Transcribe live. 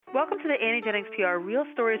Welcome to the Annie Jennings PR Real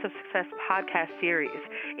Stories of Success podcast series.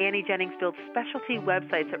 Annie Jennings builds specialty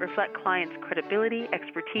websites that reflect clients' credibility,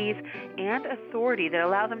 expertise, and authority that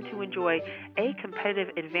allow them to enjoy a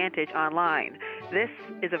competitive advantage online. This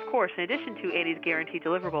is, of course, in addition to Annie's guaranteed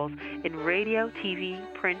deliverables in radio, TV,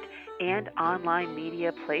 print, and online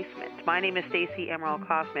media placement. My name is Stacey Emerald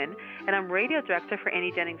Kaufman, and I'm radio director for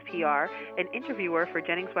Annie Jennings PR, an interviewer for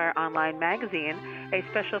Jennings Wire Online Magazine, a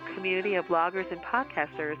special community of bloggers and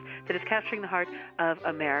podcasters that is capturing the heart of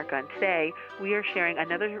America. And today, we are sharing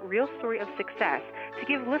another real story of success to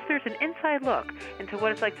give listeners an inside look into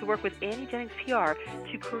what it's like to work with Annie Jennings PR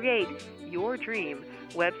to create your dream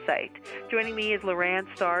website. Joining me is Loran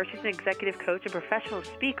Starr. She's an executive coach and professional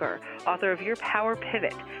speaker, author of Your Power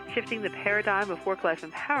Pivot, Shifting the Paradigm of Work-Life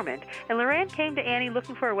Empowerment. And Loran came to Annie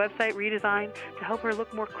looking for a website redesign to help her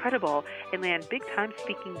look more credible and land big-time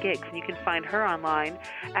speaking gigs. And you can find her online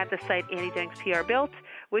at the site Annie Jennings PR Built,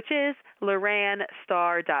 which is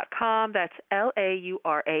LoranStarr.com. That's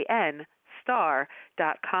LAURAN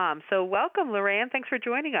star.com. So welcome, Loran. Thanks for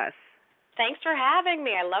joining us. Thanks for having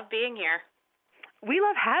me. I love being here. We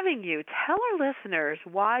love having you. Tell our listeners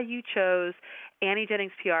why you chose Annie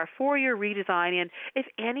Jennings PR for your redesign and if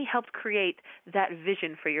Annie helped create that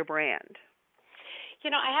vision for your brand.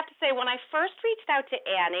 You know, I have to say, when I first reached out to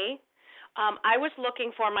Annie, I was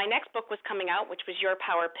looking for, my next book was coming out, which was Your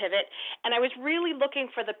Power Pivot, and I was really looking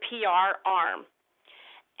for the PR arm.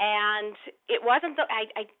 And it wasn't,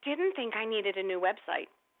 I didn't think I needed a new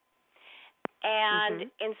website. And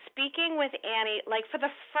in speaking with Annie, like for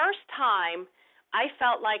the first time, I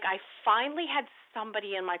felt like I finally had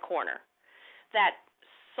somebody in my corner that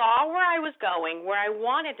saw where I was going, where I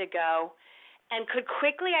wanted to go, and could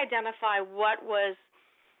quickly identify what was,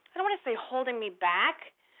 I don't want to say holding me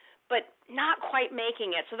back, but not quite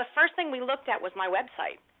making it. So the first thing we looked at was my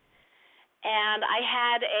website. And I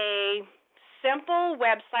had a simple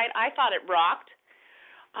website. I thought it rocked.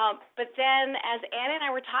 But then as Annie and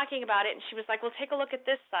I were talking about it, and she was like, well, take a look at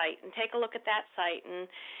this site and take a look at that site.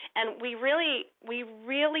 And we really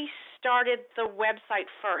started the website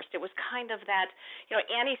first. It was kind of that, you know,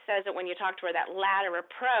 Annie says it when you talk to her, that ladder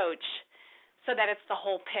approach so that it's the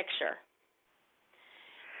whole picture.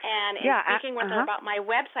 And in speaking with her about my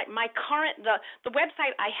website, my current, the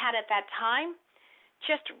website I had at that time,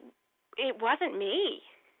 it wasn't me.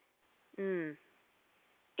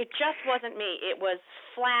 It just wasn't me. It was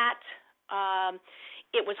flat.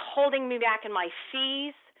 It was holding me back in my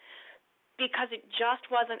fees because it just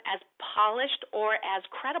wasn't as polished or as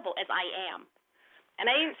credible as I am. And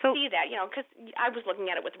I didn't see that, you know, because I was looking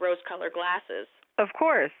at it with rose-colored glasses. Of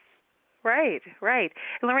course. Right.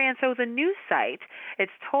 And Loran, so the new site,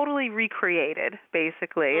 it's totally recreated,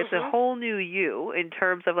 basically. It's a whole new you in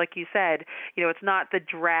terms of, like you said, you know, it's not the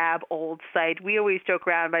drab old site. We always joke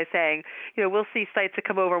around by saying, you know, we'll see sites that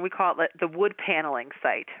come over and we call it the wood paneling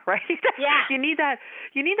site, right? Yeah. You need that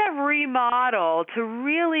remodel to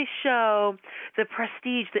really show the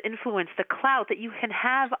prestige, the influence, the clout that you can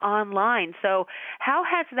have online. So how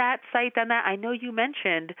has that site done that? I know you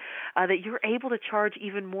mentioned that you're able to charge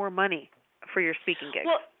even more money for your speaking gigs.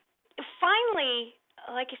 Well, finally,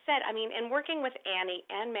 like you said, I mean, in working with Annie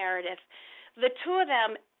and Meredith, the two of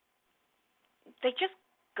them, they just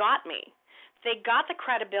got me. They got the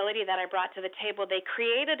credibility that I brought to the table. They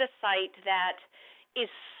created a site that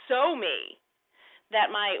is so me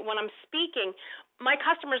that when I'm speaking, my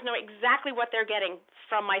customers know exactly what they're getting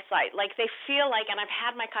from my site. Like they feel like, and I've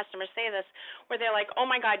had my customers say this, where they're like, oh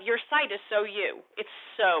my God, your site is so you. It's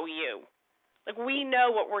so you. Like we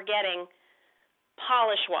know what we're getting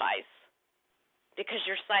polish-wise because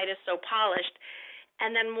your site is so polished.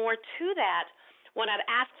 And then more to that, when I'd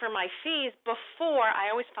ask for my fees before,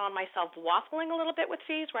 I always found myself waffling a little bit with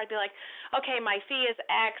fees where I'd be like, okay, my fee is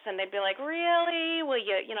X, and they'd be like, really? Will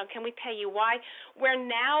you know, can we pay you Y? Where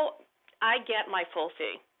now I get my full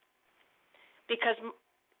fee because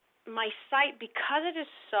my site, because it is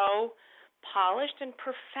so polished and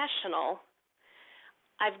professional,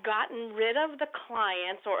 I've gotten rid of the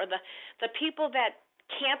clients or the people that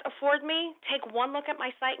can't afford me, take one look at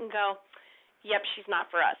my site and go, yep, she's not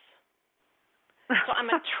for us. So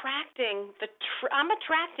I'm attracting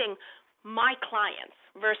my clients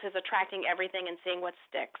versus attracting everything and seeing what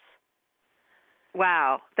sticks.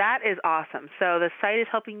 Wow, that is awesome. So the site is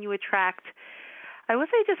helping you attract, I would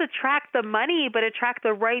say just attract the money, but attract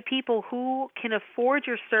the right people who can afford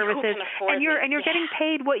your services, who can afford and you're getting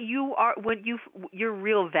paid what you are, your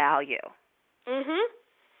real value.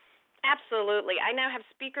 Absolutely. I now have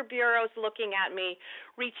speaker bureaus looking at me,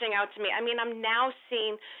 reaching out to me. I mean, I'm now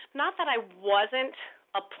seeing, not that I wasn't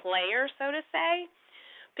a player, so to say,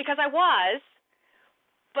 because I was,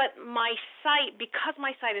 But my site, because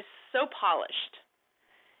my site is so polished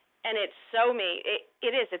and it's so me,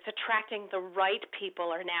 it's attracting the right people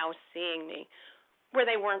are now seeing me where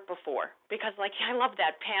they weren't before. Because, like, I love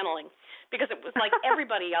that paneling because it was like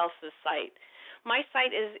everybody else's site. My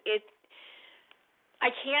site I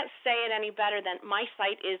can't say it any better than my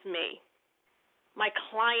site is me. My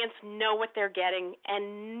clients know what they're getting,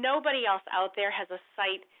 and nobody else out there has a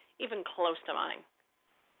site even close to mine.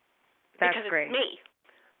 That's because great. It's me.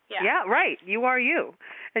 Yeah, right. You are you,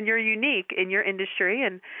 and you're unique in your industry,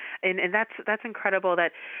 and that's incredible.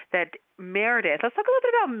 That Meredith. Let's talk a little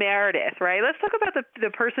bit about Meredith, right? Let's talk about the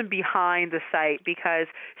person behind the site, because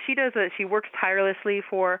she works tirelessly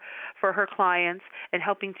for her clients and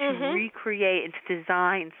helping to recreate and to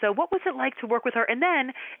design. So, what was it like to work with her? And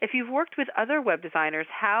then, if you've worked with other web designers,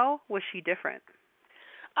 how was she different?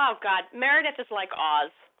 Oh God, Meredith is like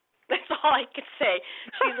Oz. That's all I could say.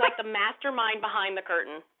 She's like the mastermind behind the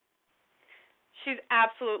curtain. She's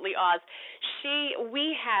absolutely Oz.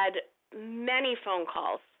 We had many phone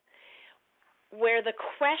calls where the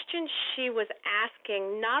questions she was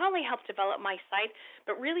asking not only helped develop my site,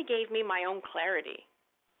 but really gave me my own clarity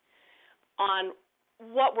on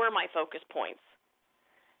what were my focus points.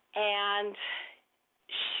 And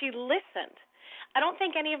she listened. I don't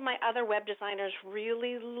think any of my other web designers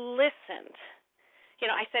really listened.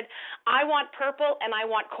 I said, I want purple and I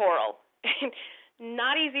want coral.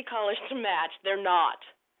 Not easy colors to match. They're not.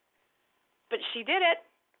 But she did it.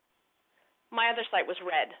 My other site was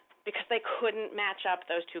red because they couldn't match up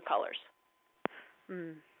those two colors.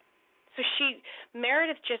 So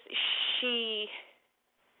Meredith she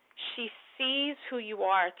sees who you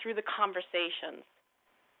are through the conversations.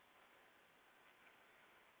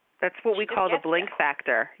 That's what we call the blink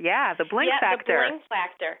factor. Yeah, the blink factor. Yeah, the blink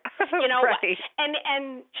factor. Right.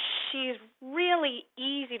 And she's really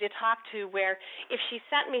easy to talk to, where if she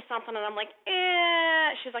sent me something and I'm like,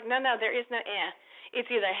 she's like, no, there is no It's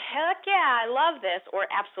either, heck yeah, I love this, or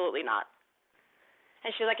absolutely not.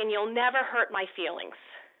 And she's like, and you'll never hurt my feelings.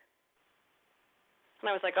 And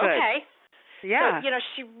I was like, Good. Okay. Yeah. So,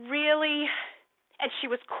 she really, and she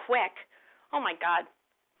was quick. Oh, my God.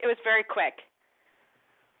 It was very quick.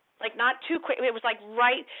 Like, not too quick. It was like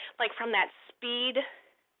right, like from that speed,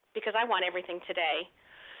 because I want everything today.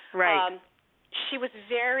 Right. She was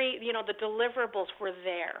very, the deliverables were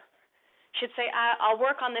there. She'd say, I'll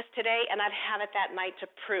work on this today, and I'd have it that night to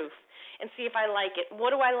proof and see if I like it.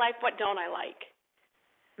 What do I like? What don't I like?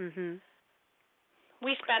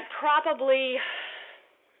 We spent probably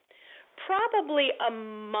a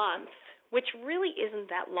month, which really isn't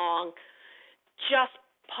that long, just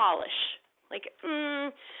polish. Like,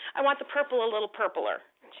 I want the purple a little purpler.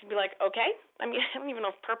 She'd be like, okay. I don't even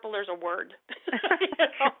know if purpler's a word.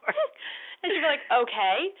 And she'd be like,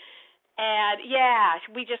 okay. And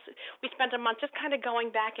we spent a month just kind of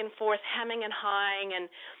going back and forth, hemming and hawing and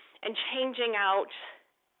changing out.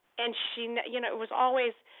 And she, it was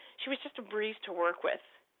always, she was just a breeze to work with.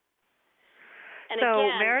 And so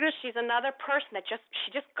again, Meredith, she's another person that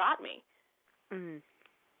she just got me.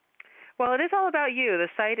 Well, it is all about you. The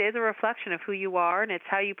site is a reflection of who you are, and it's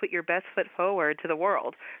how you put your best foot forward to the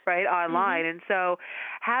world, right, online. And so,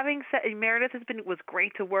 having said, Meredith was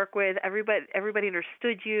great to work with. Everybody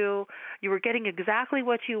understood you. You were getting exactly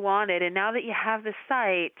what you wanted, and now that you have the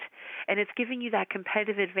site, and it's giving you that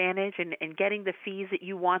competitive advantage and getting the fees that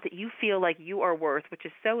you want, that you feel like you are worth, which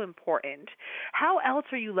is so important. How else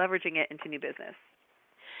are you leveraging it into new business?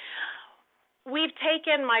 We've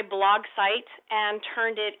taken my blog site and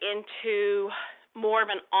turned it into more of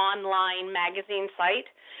an online magazine site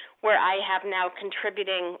where I have now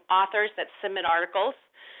contributing authors that submit articles.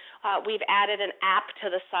 We've added an app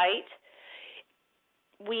to the site.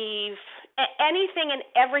 Anything and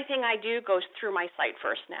everything I do goes through my site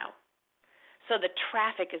first now. So the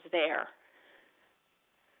traffic is there.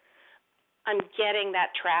 I'm getting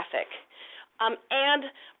that traffic. And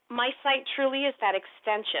my site truly is that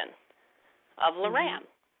extension of Loran.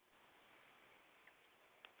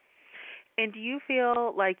 And do you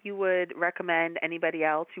feel like you would recommend anybody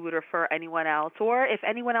else, you would refer anyone else, or if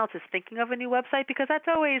anyone else is thinking of a new website? Because that's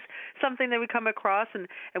always something that we come across, and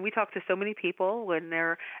we talk to so many people when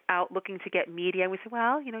they're out looking to get media, and we say,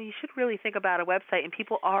 well, you should really think about a website, and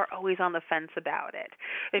people are always on the fence about it.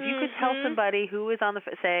 If you could tell somebody who is on the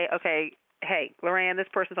say, okay, hey, Loran, this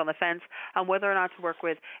person's on the fence on whether or not to work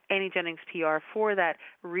with Annie Jennings PR for that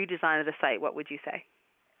redesign of the site, what would you say?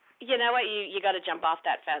 You know what? You got to jump off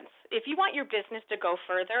that fence. If you want your business to go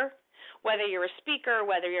further, whether you're a speaker,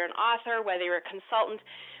 whether you're an author, whether you're a consultant,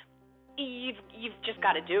 you've just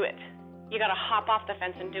got to do it. You got to hop off the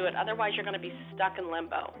fence and do it. Otherwise, you're going to be stuck in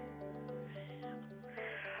limbo.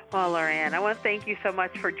 Well, Lorianne, I want to thank you so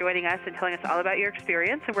much for joining us and telling us all about your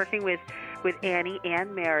experience and working with Annie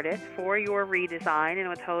and Meredith for your redesign. And I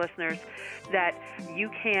want to tell listeners that you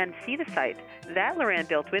can see the site that Lauran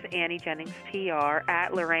built with Annie Jennings PR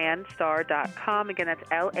at LauranStar.com. Again, that's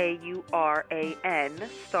LAURAN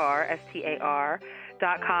star,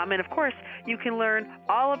 STAR.com. And, of course, you can learn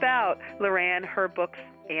all about Lauran, her books,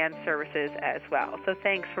 and services as well. So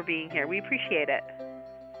thanks for being here. We appreciate it.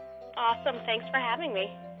 Awesome. Thanks for having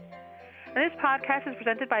me. And this podcast is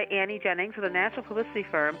presented by Annie Jennings with a national publicity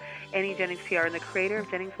firm, Annie Jennings PR, and the creator of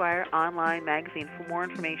Jennings Wire Online Magazine. For more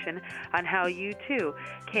information on how you, too,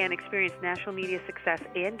 can experience national media success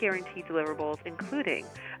and guaranteed deliverables, including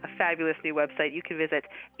a fabulous new website, you can visit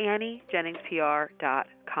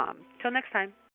AnnieJenningsPR.com. Till next time.